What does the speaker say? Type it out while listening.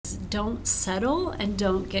don't settle and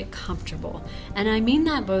don't get comfortable. And I mean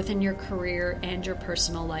that both in your career and your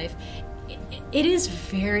personal life. It is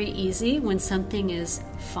very easy when something is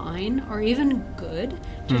fine or even good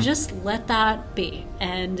to just let that be.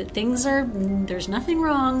 And there's nothing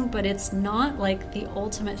wrong, but it's not like the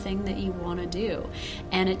ultimate thing that you want to do.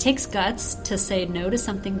 And it takes guts to say no to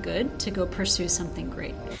something good to go pursue something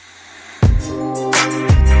great.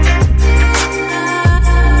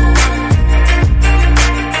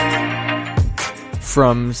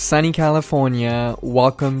 From sunny California,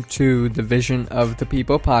 welcome to the Vision of the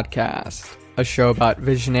People podcast, a show about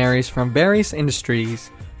visionaries from various industries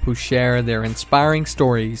who share their inspiring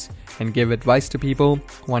stories and give advice to people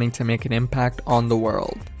wanting to make an impact on the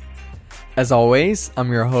world. As always, I'm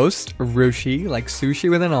your host, Rushi, like sushi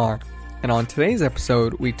with an R, and on today's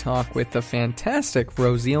episode, we talk with the fantastic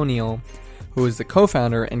Rosie O'Neill, who is the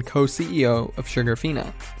co-founder and co-CEO of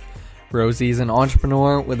Sugarfina. Rosie is an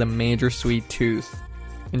entrepreneur with a major sweet tooth.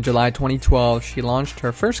 In July 2012, she launched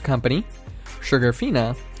her first company,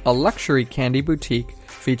 Sugarfina, a luxury candy boutique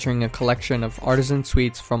featuring a collection of artisan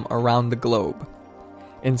sweets from around the globe.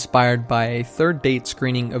 Inspired by a third date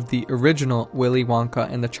screening of the original Willy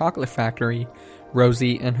Wonka and the Chocolate Factory,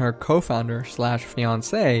 Rosie and her co-founder slash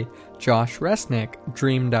fiancé, Josh Resnick,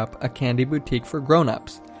 dreamed up a candy boutique for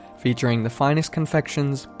grown-ups, featuring the finest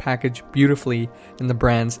confections packaged beautifully in the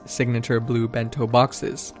brand's signature blue bento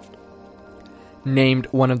boxes. Named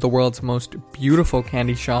one of the world's most beautiful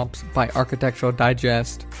candy shops by Architectural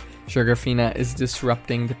Digest, Sugarfina is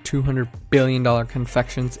disrupting the $200 billion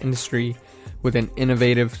confections industry with an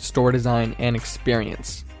innovative store design and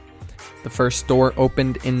experience. The first store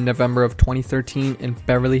opened in November of 2013 in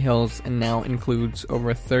Beverly Hills and now includes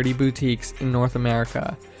over 30 boutiques in North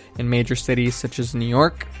America in major cities such as New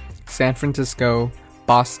York, San Francisco,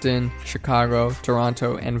 Boston, Chicago,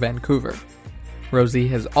 Toronto, and Vancouver. Rosie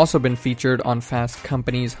has also been featured on Fast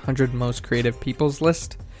Company's 100 Most Creative People's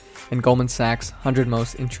list and Goldman Sachs' 100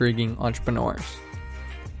 Most Intriguing Entrepreneurs.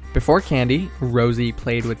 Before candy, Rosie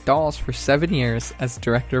played with dolls for 7 years as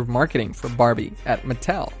Director of Marketing for Barbie at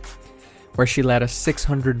Mattel, where she led a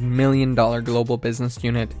 $600 million global business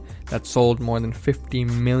unit that sold more than 50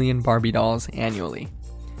 million Barbie dolls annually.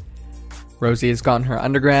 Rosie has gotten her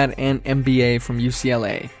undergrad and MBA from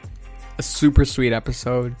UCLA. A super sweet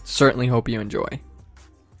episode. Certainly hope you enjoy.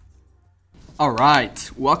 All right.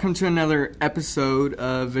 Welcome to another episode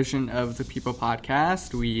of Vision of the People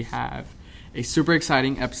podcast. We have a super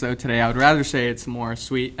exciting episode today. I would rather say it's a more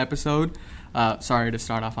sweet episode. Sorry to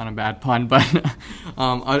start off on a bad pun, but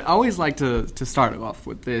I'd always like to start off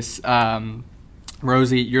with this.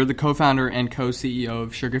 Rosie, you're the co-founder and co-CEO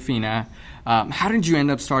of Sugarfina. How did you end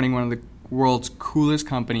up starting one of the world's coolest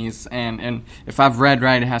companies, and if I've read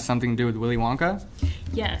right, it has something to do with Willy Wonka?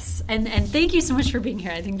 Yes, and thank you so much for being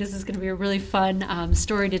here. I think this is going to be a really fun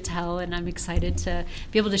story to tell, and I'm excited to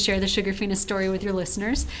be able to share the Sugarfina story with your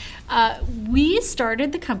listeners. We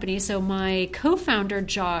started the company, so my co-founder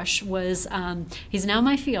Josh was, he's now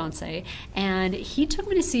my fiance, and he took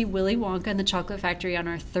me to see Willy Wonka and the Chocolate Factory on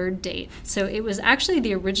our third date. So it was actually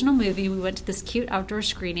the original movie. We went to this cute outdoor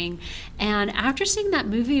screening, and after seeing that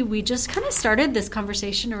movie, we just kind of started this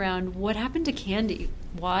conversation around what happened to candy.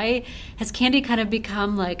 Why has candy kind of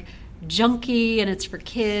become like junky and it's for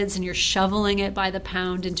kids and you're shoveling it by the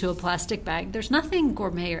pound into a plastic bag? There's nothing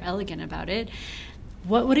gourmet or elegant about it.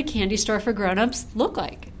 What would a candy store for grown-ups look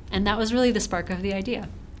like? And that was really the spark of the idea.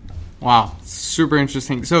 Wow, super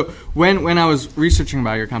interesting. So when I was researching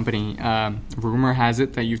about your company, rumor has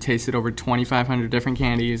it that you've tasted over 2,500 different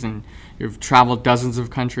candies and you've traveled dozens of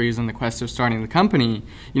countries in the quest of starting the company.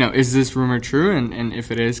 Is this rumor true? And if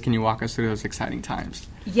it is, can you walk us through those exciting times?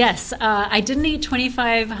 Yes, I didn't eat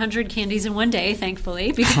 2,500 candies in one day,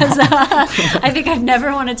 thankfully, because I think I'd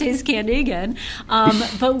never want to taste candy again.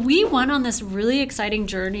 But we went on this really exciting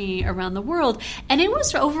journey around the world, and it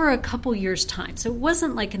was over a couple years' time. So it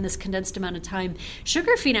wasn't like in this condensed amount of time.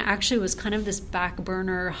 Sugarfina actually was kind of this back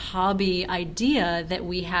burner hobby idea that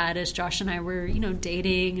we had as Josh and I were,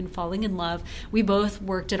 dating and falling in love. We both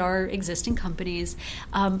worked at our existing companies.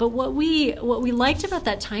 But what we liked about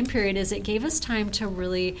that time period is it gave us time to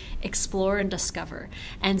really explore and discover.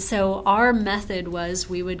 And so our method was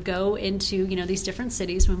we would go into, these different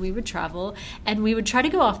cities when we would travel, and we would try to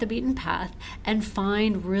go off the beaten path and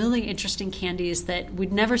find really interesting candies that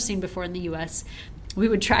we'd never seen before in the U.S. We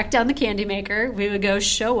would track down the candy maker. We would go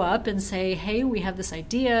show up and say, hey, we have this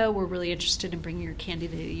idea. We're really interested in bringing your candy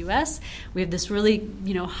to the U.S. We have this really,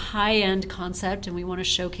 high-end concept, and we want to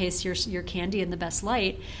showcase your candy in the best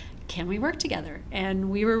light. can we work together? And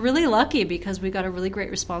we were really lucky because we got a really great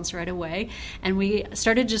response right away. And we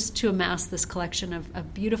started just to amass this collection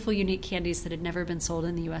of beautiful, unique candies that had never been sold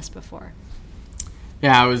in the U.S. before.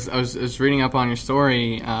 Yeah, I was reading up on your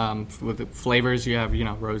story with the flavors. You have,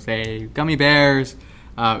 rosé, gummy bears.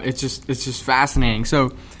 It's just fascinating.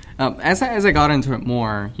 So as I got into it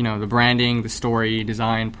more, the branding, the story,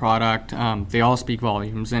 design, product, they all speak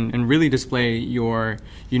volumes and really display your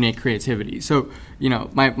unique creativity. So,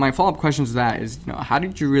 my follow-up question to that is, how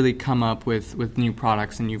did you really come up with new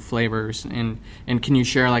products and new flavors? And can you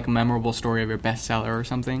share like a memorable story of your bestseller or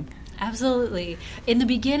something? Absolutely. In the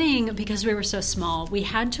beginning, because we were so small, we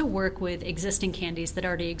had to work with existing candies that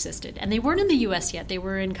already existed. And they weren't in the U.S. yet. They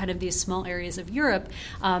were in kind of these small areas of Europe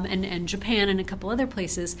and Japan and a couple other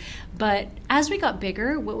places. But as we got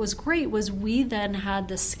bigger, what was great was we then had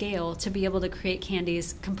the scale to be able to create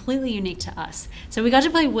candies completely unique to us. So we got to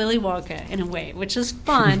play Willy Wonka in a way, which is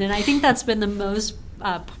fun. And I think that's been the most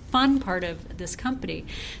fun part of this company.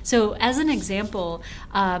 So as an example,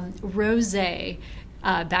 rosé,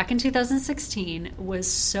 back in 2016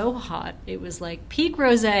 was so hot. It was like peak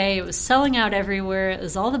rosé. It was selling out everywhere. It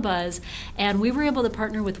was all the buzz. And we were able to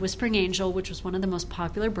partner with Whispering Angel, which was one of the most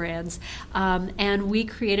popular brands. And we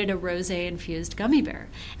created a rosé infused gummy bear.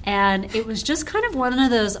 And it was just kind of one of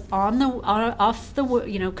those off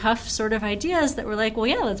the cuff sort of ideas that were like, well,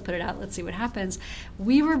 yeah, let's put it out. Let's see what happens.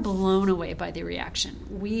 We were blown away by the reaction.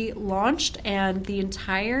 We launched, and the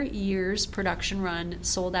entire year's production run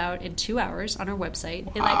sold out in 2 hours on our website.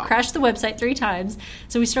 Wow. It crashed the website 3 times.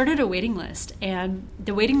 So we started a waiting list, and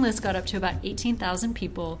the waiting list got up to about 18,000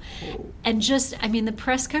 people. And the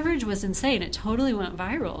press coverage was insane. It totally went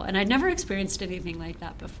viral, and I'd never experienced anything like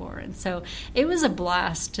that before. And so it was a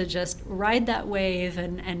blast to just ride that wave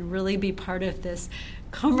and really be part of this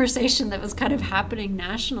conversation that was kind of happening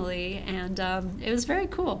nationally, and it was very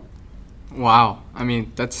cool. Wow.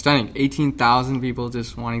 That's stunning. 18,000 people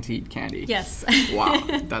just wanting to eat candy. Yes. Wow.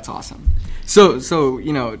 That's awesome. So sort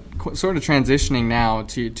of transitioning now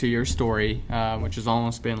to your story, which has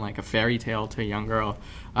almost been like a fairy tale to a young girl,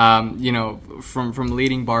 from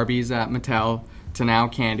leading Barbies at Mattel to now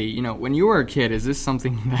candy. When you were a kid, is this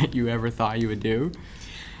something that you ever thought you would do?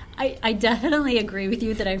 I definitely agree with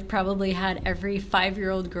you that I've probably had every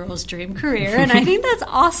 5-year-old girl's dream career, and I think that's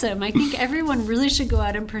awesome. I think everyone really should go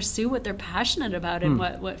out and pursue what they're passionate about and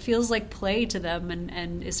what feels like play to them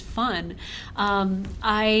and is fun. As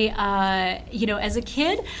a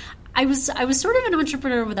kid, I was sort of an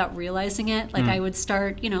entrepreneur without realizing it. Like I would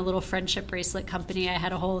start, a little friendship bracelet company. I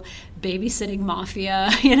had a whole babysitting mafia.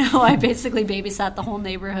 I basically babysat the whole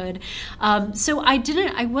neighborhood. So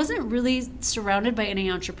I wasn't really surrounded by any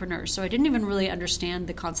entrepreneurs. So I didn't even really understand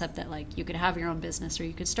the concept that like you could have your own business or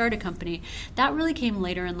you could start a company. That really came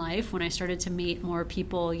later in life when I started to meet more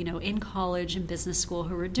people, in college and business school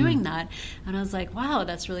who were doing that. And I was like, wow,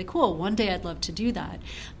 that's really cool. One day I'd love to do that.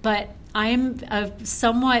 But I'm a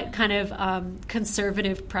somewhat kind of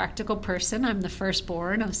conservative, practical person. I'm the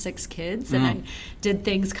firstborn of 6 kids, and I did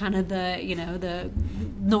things kind of the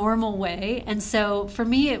normal way. And so for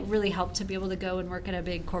me, it really helped to be able to go and work at a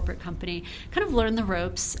big corporate company, kind of learn the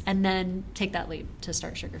ropes, and then take that leap to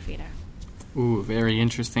start Sugarfeeder. Ooh, very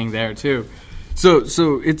interesting there too. So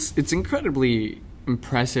it's incredibly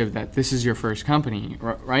impressive that this is your first company,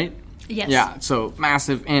 right? Yes. Yeah, so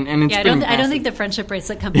massive, and it's I don't think the friendship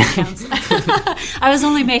bracelet company counts. I was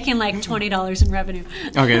only making like $20 in revenue.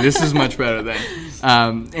 Okay, this is much better then.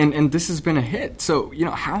 And this has been a hit. So,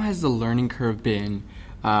 how has the learning curve been?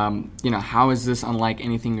 How is this unlike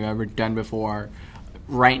anything you've ever done before?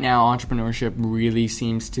 Right now, entrepreneurship really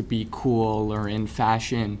seems to be cool or in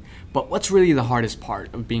fashion. But what's really the hardest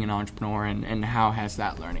part of being an entrepreneur, and how has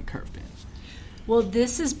that learning curve been? Well,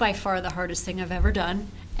 this is by far the hardest thing I've ever done.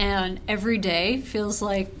 And every day feels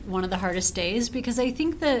like one of the hardest days because I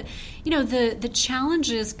think that, the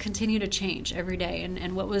challenges continue to change every day.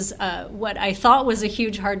 And what I thought was a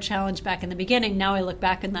huge, hard challenge back in the beginning, now I look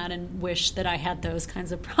back on that and wish that I had those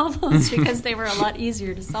kinds of problems because they were a lot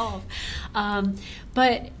easier to solve.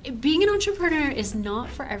 But being an entrepreneur is not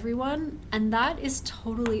for everyone, and that is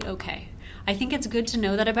totally okay. I think it's good to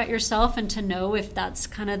know that about yourself and to know if that's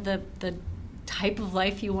kind of the type of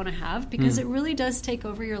life you want to have, because it really does take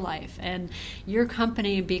over your life and your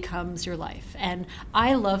company becomes your life. And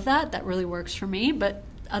I love that. That really works for me. But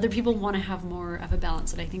other people want to have more of a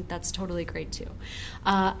balance, and I think that's totally great too.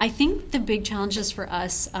 I think the big challenges for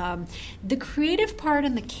us, the creative part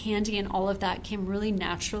and the candy and all of that came really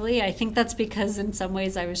naturally. I think that's because in some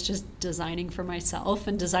ways I was just designing for myself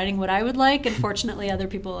and designing what I would like, and fortunately other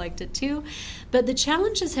people liked it too. But the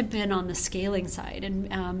challenges have been on the scaling side,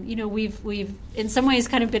 and we've in some ways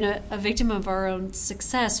kind of been a victim of our own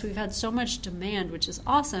success. We've had so much demand, which is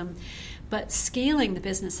awesome. But scaling the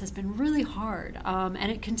business has been really hard,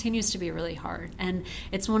 and it continues to be really hard. And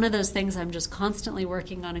it's one of those things I'm just constantly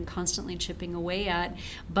working on and constantly chipping away at.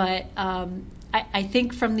 But I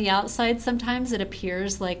think from the outside, sometimes it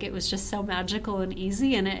appears like it was just so magical and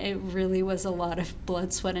easy, and it really was a lot of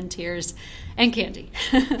blood, sweat, and tears, and candy.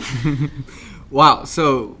 Wow.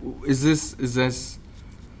 So is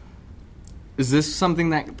this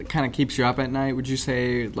something that kind of keeps you up at night, would you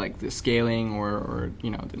say, like the scaling or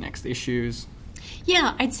the next issues?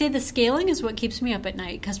 Yeah, I'd say the scaling is what keeps me up at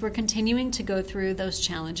night, because we're continuing to go through those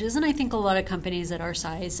challenges. And I think a lot of companies at our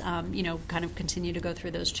size, kind of continue to go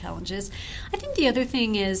through those challenges. I think the other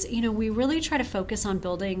thing is, we really try to focus on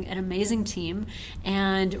building an amazing team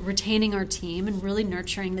and retaining our team and really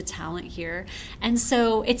nurturing the talent here. And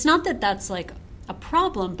so it's not that that's like a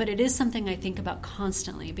problem, but it is something I think about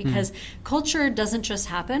constantly, because culture doesn't just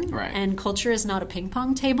happen, right. And culture is not a ping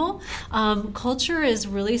pong table. Culture is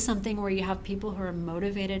really something where you have people who are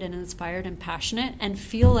motivated and inspired and passionate and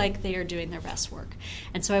feel like they are doing their best work.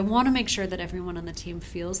 And so I want to make sure that everyone on the team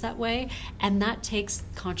feels that way, and that takes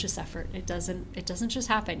conscious effort. It doesn't just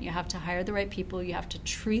happen. You have to hire the right people, you have to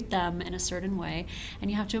treat them in a certain way,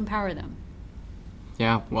 and you have to empower them.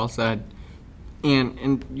 Yeah, well said.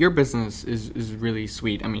 And your business is really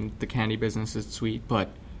sweet. I mean, the candy business is sweet, but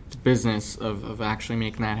the business of actually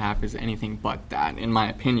making that happen is anything but that, in my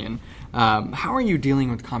opinion. How are you dealing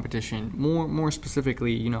with competition? More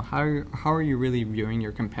specifically, how are you really viewing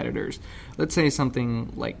your competitors? Let's say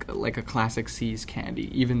something like a Classic C's candy,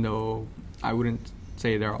 even though I wouldn't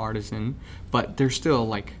say they're artisan, but they're still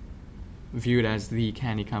like viewed as the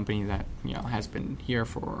candy company that has been here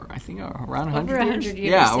for I think around 100 over 100 years.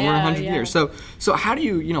 Yeah, over 100 years. So how do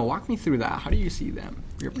you walk me through that? How do you see them?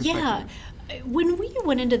 Your perspective? Yeah. When we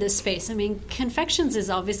went into this space, I mean, confections is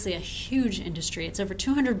obviously a huge industry. It's over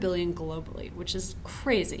 200 billion globally, which is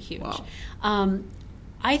crazy huge. Wow.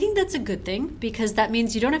 I think that's a good thing, because that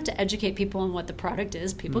means you don't have to educate people on what the product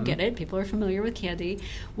is. People get it. People are familiar with candy.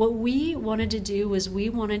 What we wanted to do was we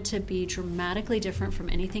wanted to be dramatically different from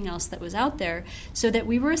anything else that was out there, so that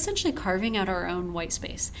we were essentially carving out our own white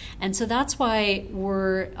space. And so that's why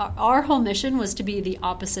our whole mission was to be the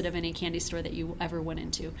opposite of any candy store that you ever went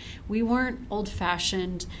into. We weren't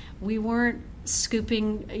old-fashioned. We weren't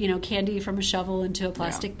scooping candy from a shovel into a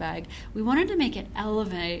plastic bag. We wanted to make it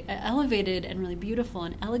elevated and really beautiful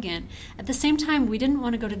and elegant. At the same time, we didn't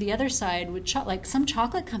want to go to the other side with like some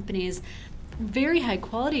chocolate companies, very high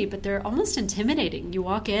quality, but they're almost intimidating. You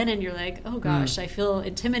walk in and you're like, oh gosh, I feel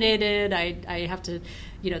intimidated. I have to,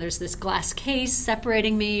 there's this glass case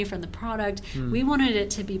separating me from the product. We wanted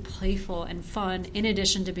it to be playful and fun, in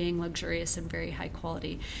addition to being luxurious and very high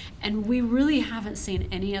quality. And we really haven't seen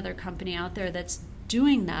any other company out there that's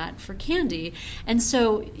doing that for candy. And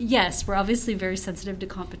so, yes, we're obviously very sensitive to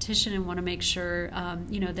competition and want to make sure,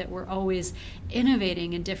 that we're always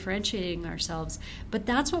innovating and differentiating ourselves. But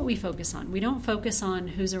that's what we focus on. We don't focus on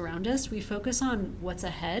who's around us. We focus on what's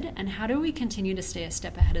ahead and how do we continue to stay a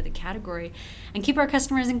step ahead of the category and keep our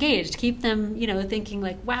customers engaged, keep them, thinking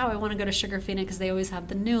like, wow, I want to go to Sugarfina because they always have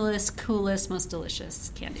the newest, coolest, most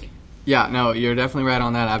delicious candy. Yeah, no, you're definitely right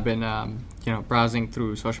on that. I've been, browsing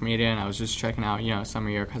through social media, and I was just checking out, some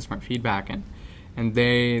of your customer feedback, and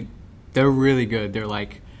they're really good. They're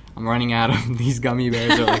like, I'm running out of these gummy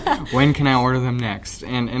bears. They're like, when can I order them next?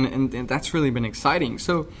 And that's really been exciting.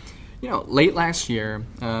 So, late last year,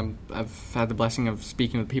 I've had the blessing of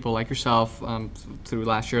speaking with people like yourself through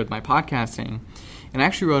last year with my podcasting, and I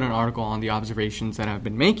actually wrote an article on the observations that I've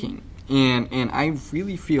been making. And I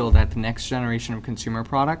really feel that the next generation of consumer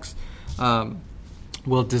products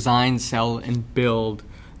will design, sell, and build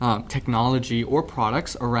technology or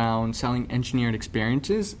products around selling engineered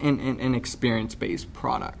experiences and experience-based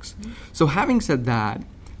products. Mm-hmm. So having said that,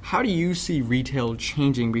 how do you see retail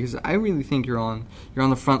changing? Because I really think you're on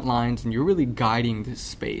the front lines and you're really guiding this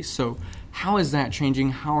space. So how is that changing?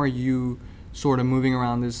 How are you sort of moving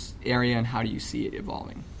around this area, and how do you see it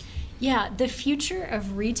evolving? Yeah, the future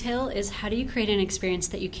of retail is how do you create an experience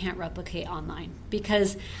that you can't replicate online?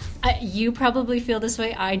 Because you probably feel this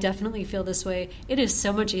way. I definitely feel this way. It is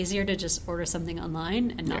so much easier to just order something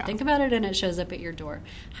online and not think about it, and it shows up at your door.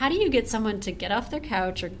 How do you get someone to get off their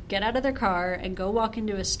couch or get out of their car and go walk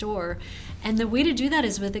into a store? And the way to do that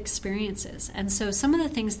is with experiences. And so some of the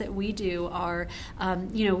things that we do are,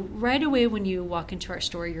 right away when you walk into our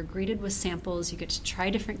store, you're greeted with samples. You get to try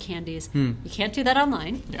different candies. You can't do that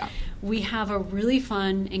online. Yeah. We have a really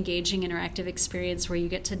fun, engaging, interactive experience where you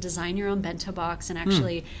get to design your own bento box and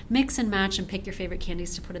actually mix and match and pick your favorite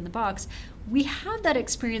candies to put in the box. We have that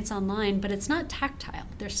experience online, but it's not tactile.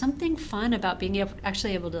 There's something fun about being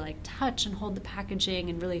actually able to like touch and hold the packaging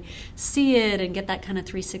and really see it and get that kind of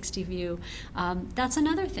 360 view. That's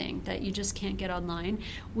another thing that you just can't get online.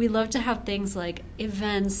 We love to have things like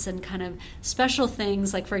events and kind of special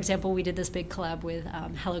things. Like, for example, we did this big collab with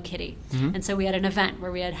Hello Kitty. And so we had an event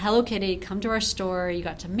where we had Hello Kitty come to our store. You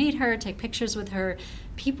got to meet her, take pictures with her.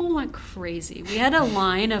 People went crazy. We had a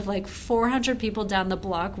line of like 400 people down the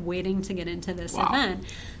block waiting to get into this event.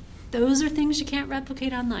 Those are things you can't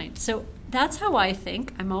replicate online. So that's how I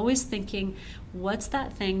think. I'm always thinking, what's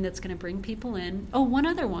that thing that's going to bring people in? Oh, one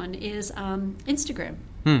other one is Instagram.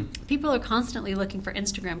 People are constantly looking for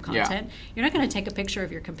Instagram content. You're not going to take a picture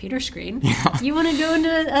of your computer screen. You want to go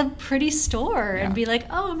into a pretty store and be like,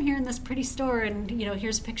 oh, I'm here in this pretty store, and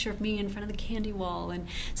here's a picture of me in front of the candy wall. And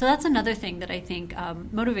so that's another thing that I think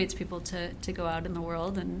motivates people to go out in the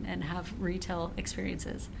world and have retail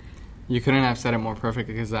experiences. You couldn't have said it more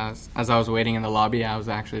perfectly, because as I was waiting in the lobby, I was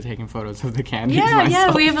actually taking photos of the candies myself.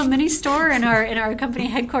 Yeah, we have a mini store in our company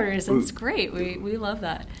headquarters, and it's great. We love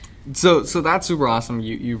that. So that's super awesome.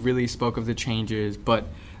 You really spoke of the changes, but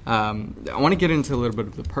I want to get into a little bit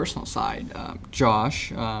of the personal side. Josh,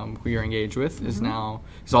 who you're engaged with,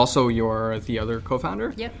 is also the other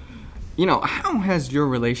co-founder. Yep. How has your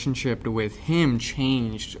relationship with him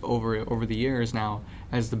changed over the years now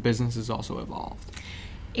as the business has also evolved?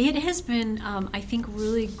 It has been, I think,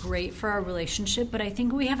 really great for our relationship, but I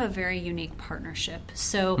think we have a very unique partnership.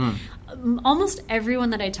 So almost everyone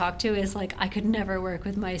that I talk to is like, I could never work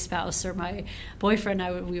with my spouse or my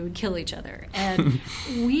boyfriend. We would kill each other. And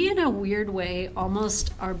we, in a weird way,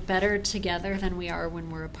 almost are better together than we are when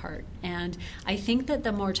we're apart. And I think that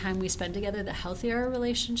the more time we spend together, the healthier our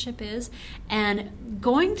relationship is. And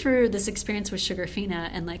going through this experience with Sugarfina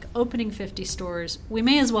and like opening 50 stores, we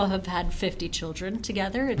may as well have had 50 children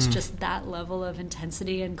together. It's just that level of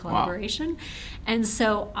intensity and collaboration. Wow. And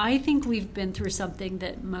so I think we've been through something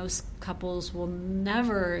that most couples will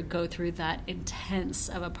never go through, that intense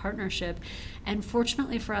of a partnership. And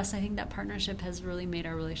fortunately for us, I think that partnership has really made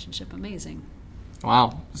our relationship amazing.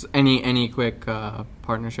 Wow. Any quick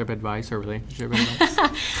partnership advice or relationship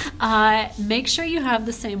advice? Make sure you have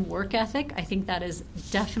the same work ethic. I think that is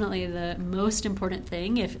definitely the most important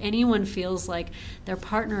thing. If anyone feels like their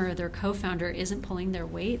partner or their co-founder isn't pulling their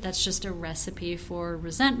weight, that's just a recipe for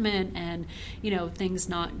resentment and, things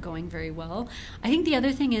not going very well. I think the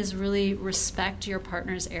other thing is really respect your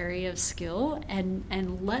partner's area of skill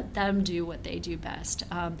and let them do what they do best.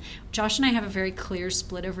 Josh and I have a very clear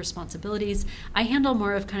split of responsibilities. I handle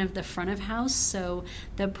more of kind of the front of house, so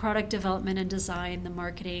the product development and design, the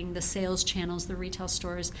marketing, the sales channels, the retail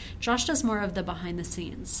stores. Josh does more of the behind the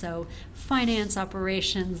scenes, so finance,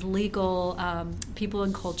 operations, legal, people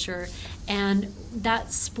and culture. And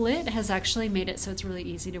that split has actually made it so it's really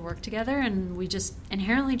easy to work together, and we just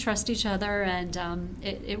inherently trust each other, and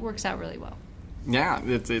it works out really well. Yeah,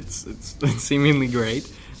 it's seemingly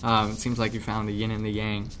great. It seems like you found the yin and the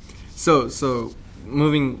yang. So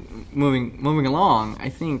moving along, I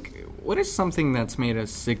think, what is something that's made a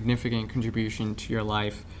significant contribution to your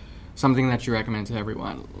life, something that you recommend to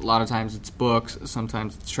everyone? A lot of times it's books,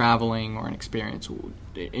 sometimes it's traveling or an experience.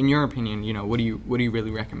 In your opinion, what do you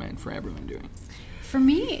really recommend for everyone doing? For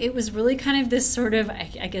me, it was really kind of this sort of,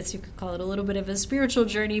 I guess you could call it a little bit of a spiritual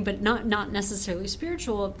journey, but not necessarily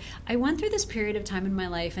spiritual. I went through this period of time in my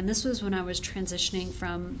life, and this was when I was transitioning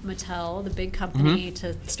from Mattel, the big company,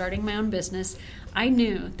 to starting my own business. I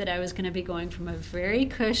knew that I was going to be going from a very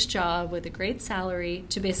cush job with a great salary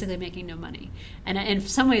to basically making no money. And in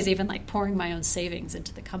some ways, even like pouring my own savings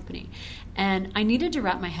into the company. And I needed to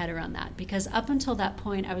wrap my head around that, because up until that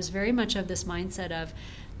point, I was very much of this mindset of,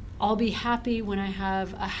 I'll be happy when I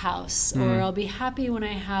have a house, or I'll be happy when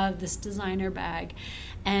I have this designer bag.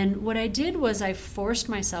 And what I did was I forced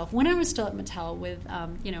myself, when I was still at Mattel with,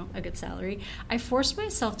 a good salary, I forced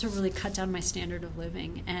myself to really cut down my standard of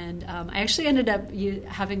living. And I actually ended up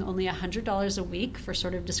having only $100 a week for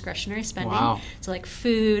sort of discretionary spending. Wow. So like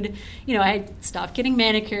food, I stopped getting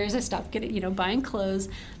manicures, I stopped getting, buying clothes.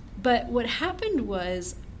 But what happened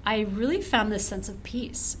was I really found this sense of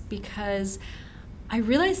peace because I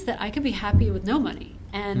realized that I could be happy with no money.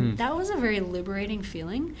 And that was a very liberating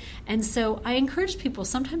feeling. And so I encourage people,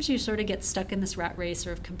 sometimes you sort of get stuck in this rat race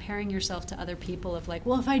or of comparing yourself to other people of like,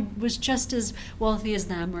 well, if I was just as wealthy as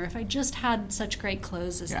them, or if I just had such great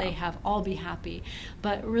clothes as they have, I'll be happy.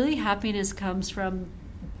 But really happiness comes from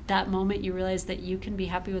that moment you realize that you can be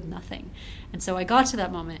happy with nothing. And so I got to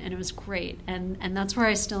that moment and it was great. And that's where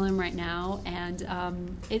I still am right now. And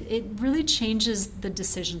it really changes the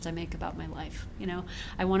decisions I make about my life. You know,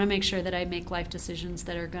 I want to make sure that I make life decisions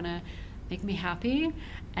that are going to make me happy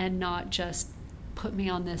and not just put me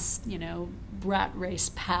on this, you know, rat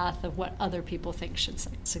race path of what other people think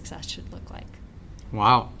success should look like.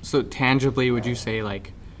 Wow. So tangibly, would you say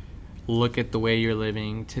like, look at the way you're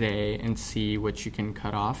living today and see what you can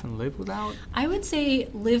cut off and live without? I would say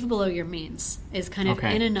live below your means is kind of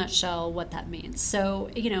in a nutshell what that means. So,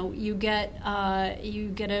 you know, you get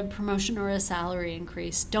a promotion or a salary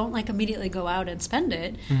increase. Don't like immediately go out and spend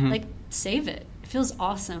it. Like save it. It feels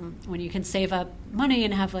awesome when you can save up money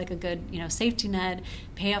and have like a good, you know, safety net,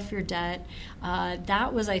 pay off your debt.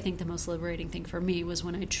 That was, I think, the most liberating thing for me was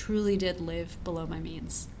when I truly did live below my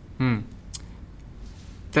means.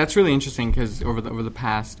 That's really interesting because over the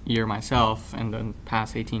past year myself and the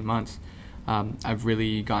past 18 months, I've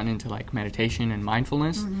really gotten into like meditation and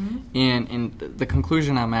mindfulness. And the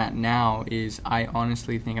conclusion I'm at now is I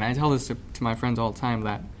honestly think, and I tell this to my friends all the time,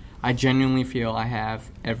 that I genuinely feel I have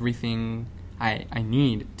everything I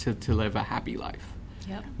need to live a happy life.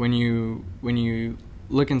 Yep. When you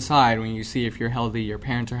look inside, when you see if you're healthy, your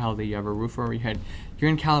parents are healthy, you have a roof over your head, you're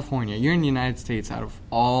in California, you're in the United States out of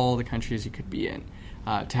all the countries you could be in.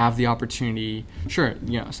 To have the opportunity, sure,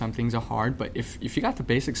 you know, some things are hard, but if you got the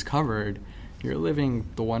basics covered, you're living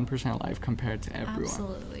the 1% life compared to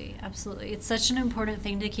everyone. Absolutely. It's such an important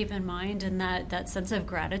thing to keep in mind, and that sense of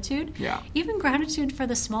gratitude. Yeah. Even gratitude for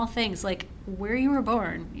the small things, like where you were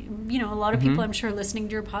born. You know, a lot of people, I'm sure, listening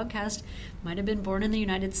to your podcast might have been born in the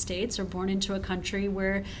United States or born into a country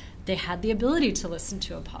where they had the ability to listen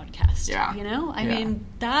to a podcast. Yeah. You know, I mean,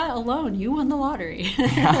 that alone, you won the lottery.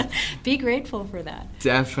 Be grateful for that.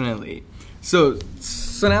 Definitely. So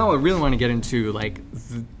now I really want to get into like,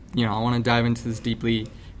 I want to dive into this deeply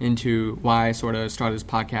into why I sort of started this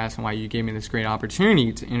podcast and why you gave me this great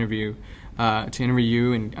opportunity to interview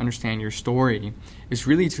you and understand your story. Is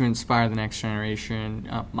really to inspire the next generation,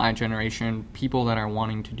 my generation, people that are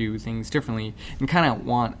wanting to do things differently and kind of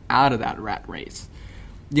want out of that rat race.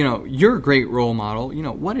 You know, you're a great role model. You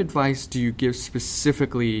know, what advice do you give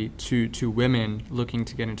specifically to women looking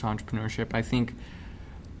to get into entrepreneurship? I think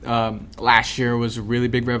last year was a really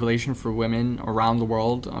big revelation for women around the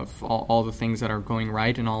world of all the things that are going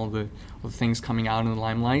right and all the things coming out in the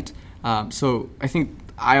limelight. So I think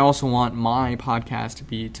I also want my podcast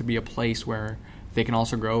to be a place where they can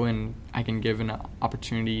also grow and I can give an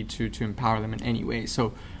opportunity to empower them in any way.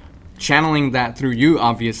 So channeling that through you,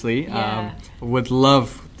 obviously, would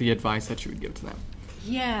love the advice that you would give to them.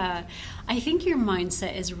 Yeah, I think your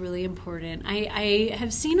mindset is really important. I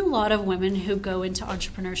have seen a lot of women who go into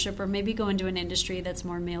entrepreneurship or maybe go into an industry that's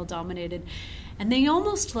more male-dominated, and they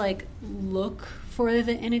almost like look for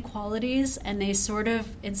the inequalities and they sort of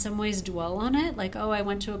in some ways dwell on it, like, oh, I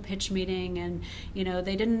went to a pitch meeting and, you know,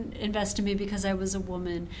 they didn't invest in me because I was a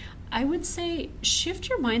woman. I would say shift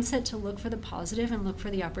your mindset to look for the positive and look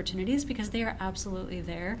for the opportunities because they are absolutely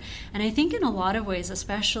there. And I think in a lot of ways,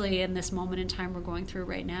 especially in this moment in time we're going through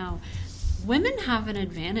right now, women have an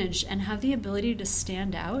advantage and have the ability to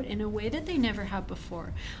stand out in a way that they never have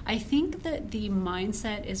before. I think that the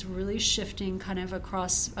mindset is really shifting kind of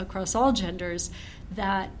across all genders,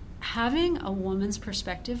 that having a woman's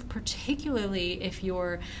perspective, particularly if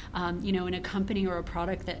you're, in a company or a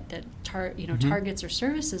product that targets or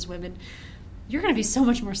services women, you're going to be so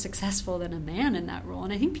much more successful than a man in that role.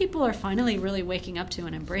 And I think people are finally really waking up to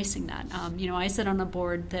and embracing that. I sit on a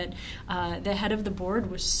board that the head of the board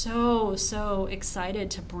was so excited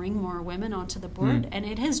to bring more women onto the board. And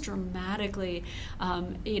it has dramatically,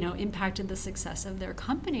 impacted the success of their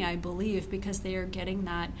company, I believe, because they are getting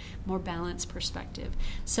that more balanced perspective.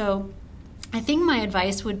 So I think my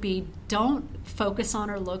advice would be don't focus on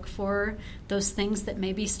or look for those things that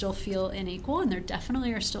maybe still feel unequal, and there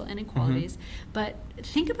definitely are still inequalities, but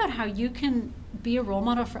think about how you can be a role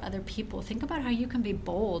model for other people. Think about how you can be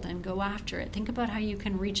bold and go after it. Think about how you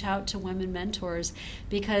can reach out to women mentors,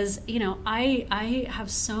 because, I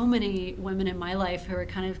have so many women in my life who are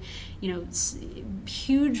kind of,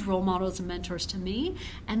 huge role models and mentors to me.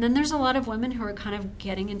 And then there's a lot of women who are kind of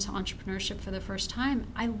getting into entrepreneurship for the first time.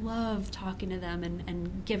 I love talking talking to them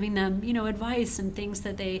and giving them, advice and things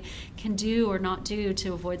that they can do or not do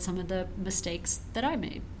to avoid some of the mistakes that I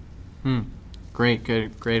made. Great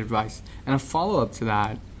advice. And a follow-up to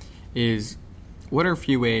that is, what are a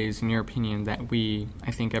few ways, in your opinion, that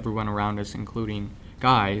I think everyone around us, including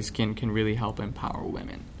guys, can really help empower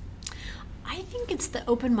women? I think it's the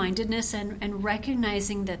open-mindedness and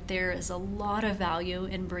recognizing that there is a lot of value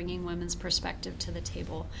in bringing women's perspective to the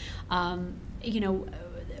table.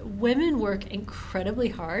 Women work incredibly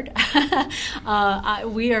hard.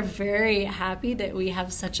 We are very happy that we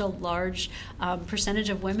have such a large percentage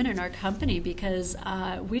of women in our company because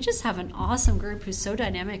we just have an awesome group who's so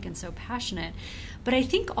dynamic and so passionate. But I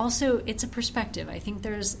think also it's a perspective. I think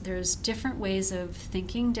there's different ways of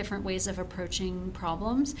thinking, different ways of approaching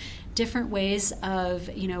problems, different ways of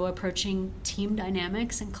approaching team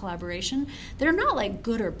dynamics and collaboration. They're not like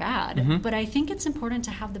good or bad, but I think it's important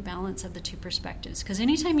to have the balance of the two perspectives, because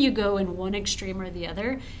anytime you go in one extreme or the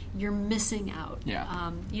other, you're missing out.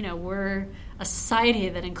 Yeah. We're a society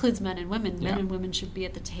that includes men and women. Men and women should be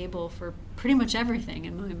at the table for pretty much everything,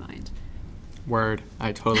 in my mind. Word.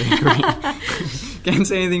 I totally agree. Can't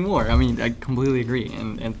say anything more. I mean, I completely agree.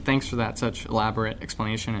 And thanks for that such elaborate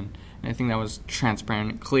explanation. And I think that was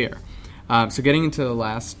transparent and clear. So getting into the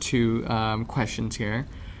last two questions here,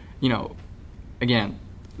 again,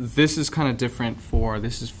 this is kind of different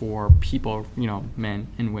this is for people, men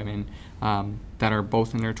and women that are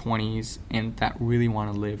both in their 20s and that really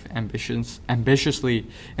want to live ambitiously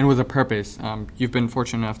and with a purpose. You've been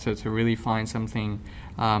fortunate enough to really find something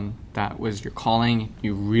that was your calling.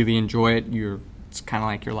 You really enjoy it. It's kind of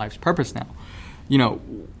like your life's purpose now.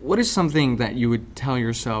 What is something that you would tell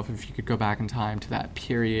yourself if you could go back in time to that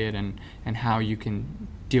period and how you can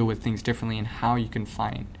deal with things differently and how you can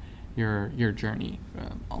find your journey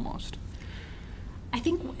almost? I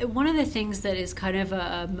think one of the things that is kind of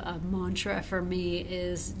a mantra for me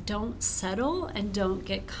is don't settle and don't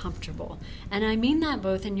get comfortable. And I mean that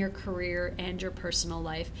both in your career and your personal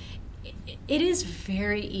life. It is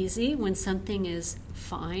very easy when something is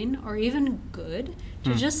fine or even good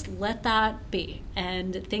to just let that be.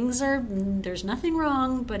 And there's nothing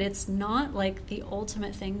wrong, but it's not like the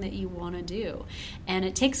ultimate thing that you want to do. And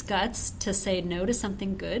it takes guts to say no to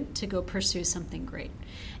something good to go pursue something great.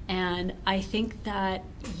 And I think that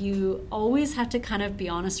you always have to kind of be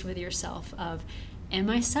honest with yourself of, am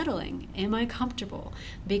I settling? Am I comfortable?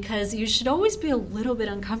 Because you should always be a little bit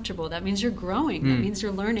uncomfortable. That means you're growing. That means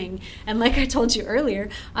you're learning. And like I told you earlier,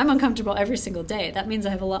 I'm uncomfortable every single day. That means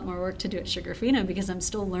I have a lot more work to do at Sugarfina because I'm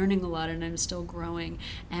still learning a lot and I'm still growing.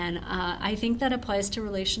 And I think that applies to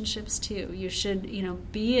relationships too. You should,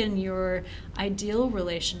 be in your ideal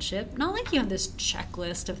relationship. Not like you have this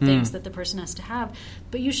checklist of things that the person has to have,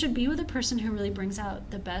 but you should be with a person who really brings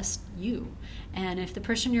out the best you. And if the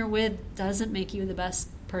person you're with doesn't make you the best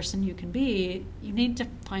person you can be, you need to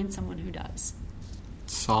find someone who does.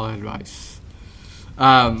 Solid advice.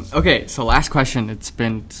 Okay, so last question. It's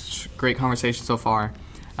been great conversation so far.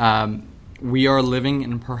 We are living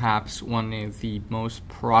in perhaps one of the most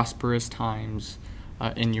prosperous times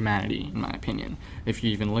in humanity, in my opinion. If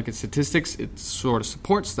you even look at statistics, it sort of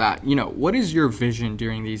supports that. What is your vision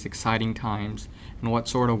during these exciting times, and what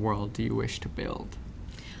sort of world do you wish to build?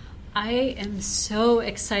 I am so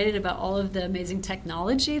excited about all of the amazing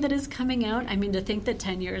technology that is coming out. I mean, to think that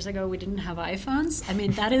 10 years ago we didn't have iPhones, I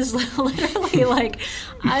mean, that is literally like,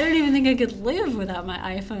 I don't even think I could live without my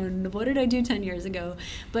iPhone. What did I do 10 years ago?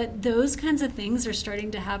 But those kinds of things are starting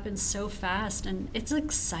to happen so fast, and it's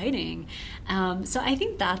exciting. So I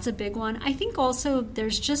think that's a big one. I think also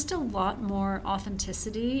there's just a lot more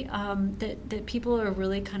authenticity that people are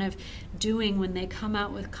really kind of doing when they come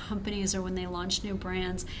out with companies or when they launch new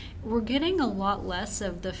brands. We're getting a lot less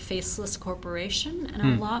of the faceless corporation and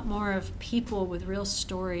a lot more of people with real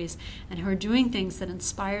stories and who are doing things that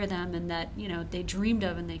inspire them and that, they dreamed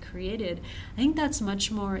of and they created. I think that's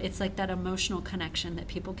much more, it's like that emotional connection that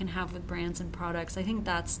people can have with brands and products. I think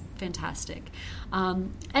that's fantastic.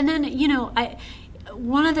 And then,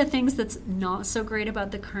 one of the things that's not so great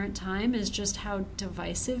about the current time is just how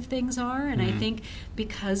divisive things are. And I think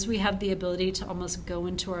because we have the ability to almost go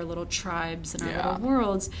into our little tribes and our little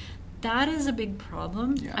worlds, that is a big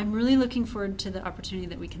problem. Yeah. I'm really looking forward to the opportunity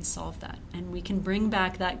that we can solve that. And we can bring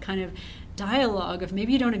back that kind of dialogue of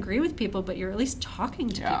maybe you don't agree with people, but you're at least talking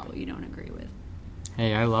to people you don't agree with.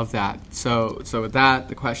 Hey, I love that. So with that,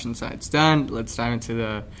 the question side's done. Let's dive into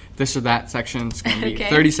the this or that section. It's going to be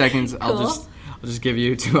 30 seconds. Cool. I'll just give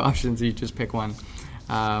you two options. You just pick one.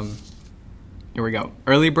 Here we go.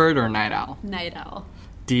 Early bird or night owl? Night owl.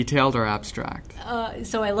 Detailed or abstract?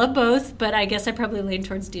 So I love both, but I guess I probably lean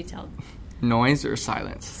towards detailed. Noise or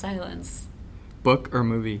silence? Silence. Book or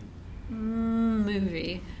movie?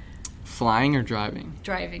 Movie. Flying or driving?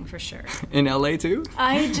 Driving for sure. In LA too?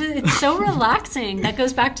 It's so relaxing. That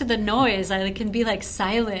goes back to the noise. I can be like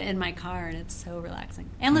silent in my car, and it's so relaxing.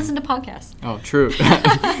 And listen to podcasts. Oh, true.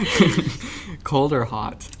 Cold or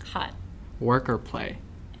hot? Hot. Work or play?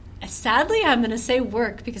 Sadly, I'm going to say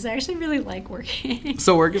work because I actually really like working.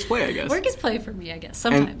 So work is play, I guess. Work is play for me, I guess,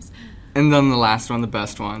 sometimes. And then the last one, the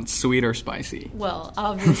best one, sweet or spicy? Well,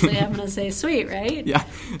 obviously, I'm going to say sweet, right? Yeah,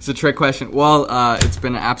 it's a trick question. Well, it's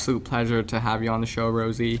been an absolute pleasure to have you on the show,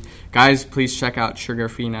 Rosie. Guys, please check out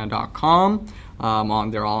sugarfina.com.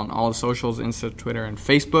 They're all on all the socials, Insta, Twitter, and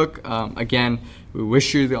Facebook. Again, we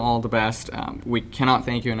wish you all the best. We cannot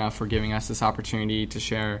thank you enough for giving us this opportunity to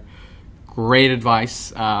share great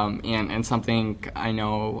advice and something I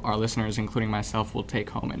know our listeners, including myself, will take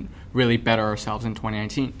home and really better ourselves in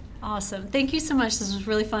 2019. Awesome. Thank you so much. This was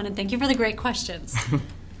really fun, and thank you for the great questions.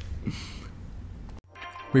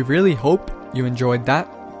 We really hope you enjoyed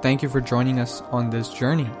that. Thank you for joining us on this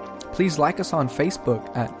journey. Please like us on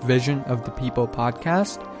Facebook at Vision of the People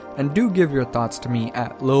Podcast, and do give your thoughts to me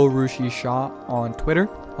at Lil Rushi Shah on Twitter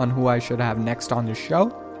on who I should have next on the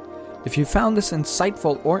show. If you found this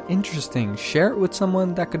insightful or interesting, share it with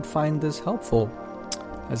someone that could find this helpful.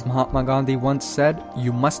 As Mahatma Gandhi once said,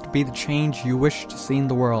 you must be the change you wish to see in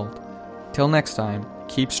the world. Till next time,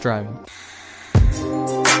 keep striving.